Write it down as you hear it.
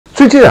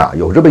最近啊，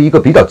有这么一个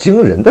比较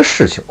惊人的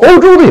事情，欧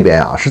洲那边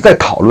啊是在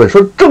讨论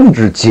说，政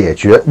治解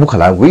决乌克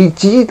兰危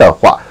机的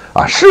话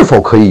啊，是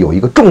否可以有一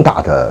个重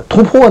大的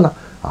突破呢？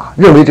啊，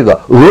认为这个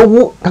俄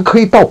乌它可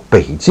以到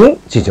北京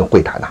进行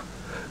会谈呐。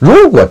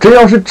如果真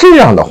要是这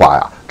样的话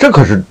呀，这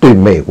可是对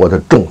美国的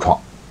重创。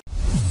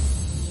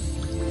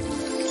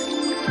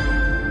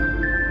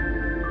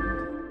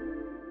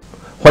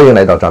欢迎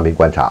来到张斌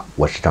观察，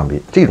我是张斌。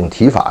这种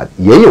提法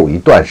也有一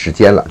段时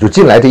间了，就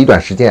近来这一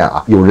段时间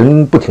啊，有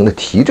人不停的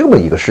提这么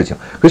一个事情。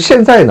可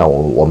现在呢，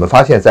我们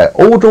发现，在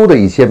欧洲的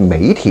一些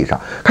媒体上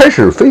开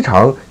始非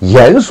常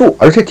严肃，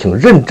而且挺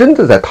认真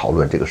的在讨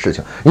论这个事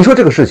情。你说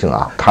这个事情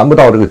啊，谈不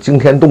到这个惊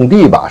天动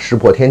地吧，石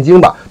破天惊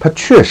吧，它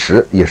确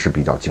实也是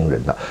比较惊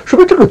人的。说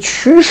明这个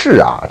趋势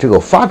啊，这个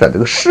发展这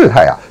个事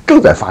态啊，正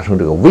在发生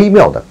这个微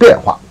妙的变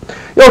化。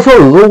要说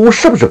俄乌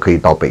是不是可以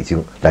到北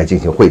京来进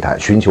行会谈，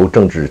寻求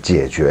政治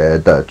解决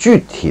的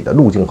具体的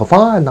路径和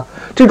方案呢？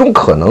这种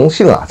可能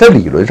性啊，在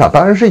理论上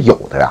当然是有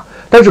的呀，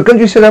但是根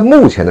据现在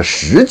目前的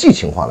实际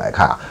情况来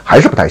看啊，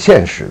还是不太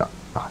现实的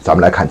啊。咱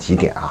们来看几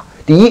点啊。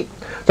第一，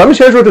咱们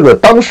先说这个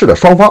当事的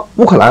双方，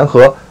乌克兰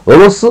和俄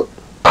罗斯，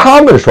他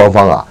们双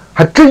方啊，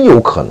还真有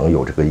可能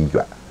有这个意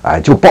愿。哎，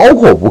就包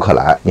括乌克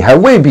兰，你还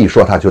未必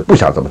说他就不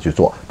想这么去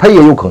做，他也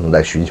有可能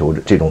在寻求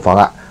这种方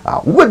案啊。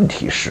问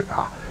题是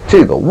啊，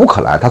这个乌克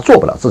兰他做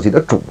不了自己的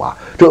主啊。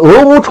这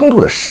俄乌冲突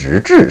的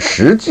实质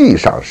实际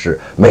上是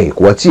美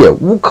国借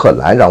乌克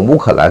兰，让乌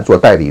克兰做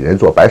代理人、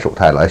做白手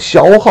套来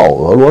消耗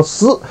俄罗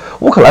斯。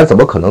乌克兰怎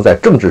么可能在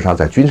政治上、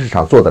在军事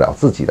上做得了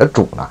自己的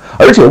主呢？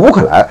而且乌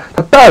克兰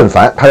他但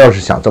凡他要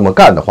是想这么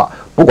干的话，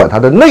不管它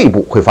的内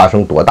部会发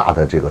生多大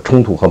的这个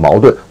冲突和矛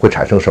盾，会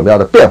产生什么样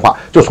的变化，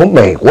就从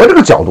美国这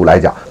个角度来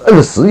讲，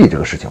摁死你这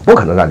个事情，不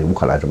可能让你乌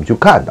克兰这么去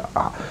干的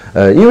啊。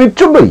因为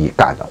这么一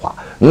干的话，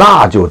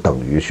那就等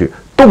于去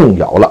动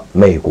摇了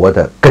美国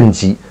的根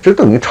基，这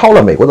等于抄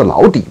了美国的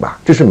老底嘛。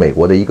这是美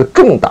国的一个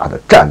重大的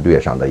战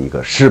略上的一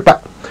个失败。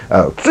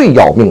最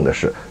要命的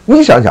是，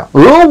你想想，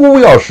俄乌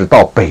要是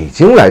到北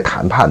京来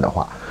谈判的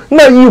话，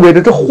那意味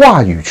着这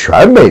话语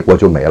权美国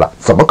就没了，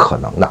怎么可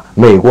能呢？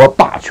美国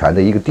霸权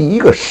的第一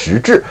个实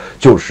质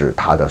就是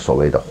它的所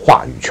谓的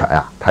话语权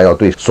啊，它要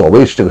对所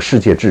谓这个世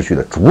界秩序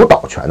的主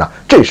导权呐，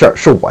这事儿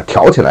是我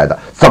挑起来的，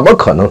怎么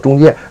可能中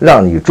间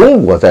让你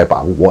中国再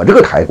把我这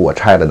个台给我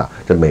拆了呢？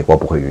这美国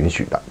不会允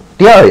许的。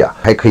第二呀，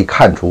还可以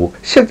看出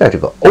现在这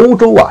个欧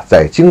洲啊，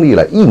在经历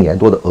了1年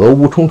多的俄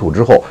乌冲突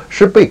之后，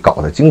是被搞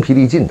得精疲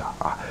力尽的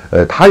啊。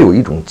他有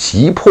一种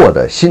急迫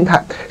的心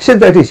态。现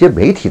在这些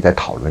媒体在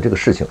讨论这个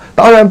事情，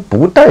当然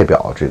不代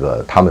表这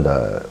个他们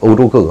的欧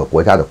洲各个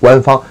国家的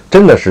官方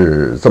真的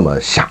是这么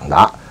想的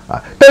啊。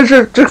但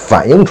是这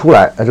反映出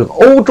来，这个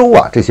欧洲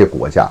啊这些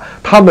国家，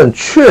他们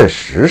确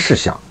实是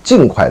想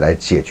尽快来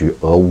解决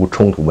俄乌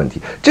冲突问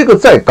题。这个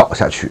再搞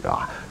下去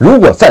啊，如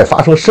果再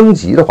发生升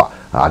级的话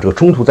啊，这个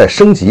冲突再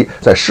升级、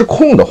再失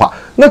控的话，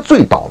那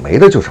最倒霉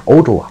的就是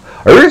欧洲啊。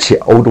而且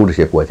欧洲这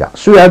些国家，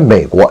虽然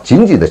美国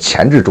紧紧地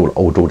钳制住了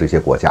欧洲这些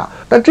国家，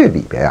但这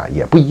里边啊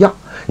也不一样。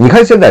你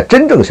看现在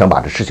真正想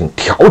把这事情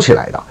挑起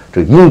来的，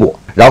这个英国，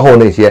然后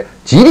那些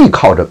极力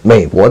靠着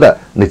美国的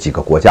那几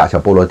个国家，像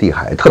波罗的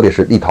海，特别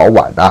是立陶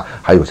宛啊，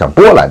还有像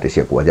波兰这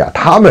些国家，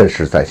他们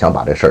是在想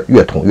把这事儿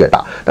越捅越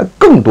大。但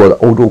更多的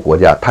欧洲国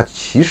家，他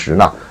其实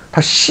呢，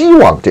他希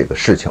望这个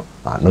事情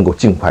啊能够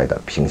尽快的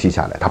平息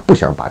下来，他不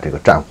想把这个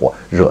战火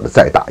惹得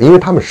再大，因为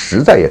他们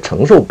实在也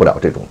承受不了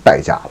这种代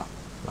价了。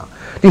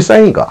第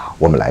三一个啊，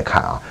我们来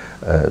看啊，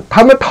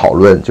他们讨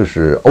论就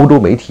是欧洲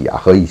媒体啊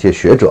和一些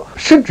学者，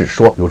甚至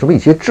说有这么一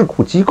些智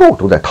库机构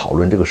都在讨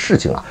论这个事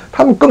情啊。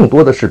他们更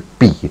多的是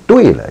比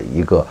对了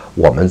一个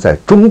我们在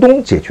中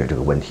东解决这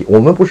个问题，我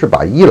们不是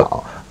把伊朗、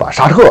把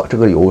沙特这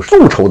个有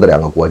宿仇的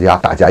2个国家，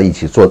大家一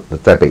起坐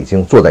在北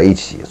京，坐在一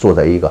起，坐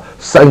在一个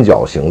三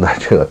角形的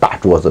这个大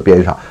桌子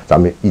边上，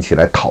咱们一起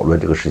来讨论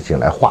这个事情，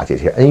来化解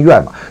这些恩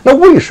怨嘛。那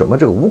为什么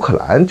这个乌克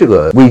兰这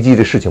个危机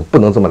的事情不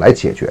能这么来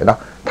解决呢？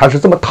它是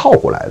这么套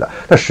过来的，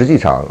但实际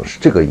上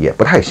这个也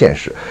不太现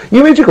实，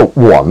因为这个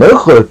我们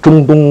和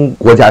中东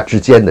国家之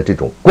间的这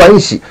种关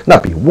系，那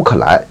比乌克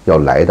兰要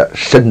来的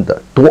深得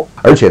多。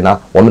而且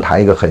呢，我们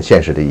谈一个很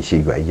现实的一些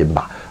原因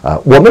吧，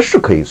我们是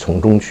可以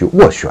从中去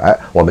斡旋，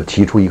我们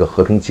提出一个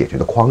和平解决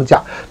的框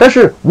架。但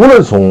是无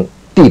论从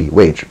地理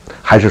位置，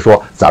还是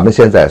说咱们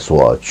现在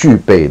所具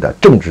备的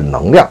政治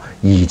能量，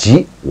以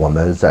及我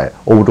们在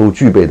欧洲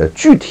具备的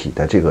具体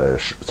的这个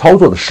操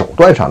作的手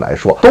段上来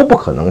说，都不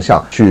可能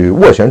像去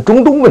斡旋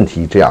中东问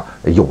题这样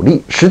有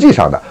利。实际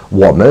上呢，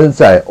我们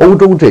在欧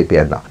洲这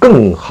边呢，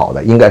更好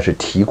的应该是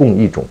提供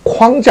一种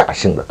框架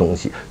性的东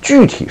西，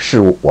具体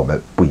事务我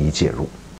们不宜介入。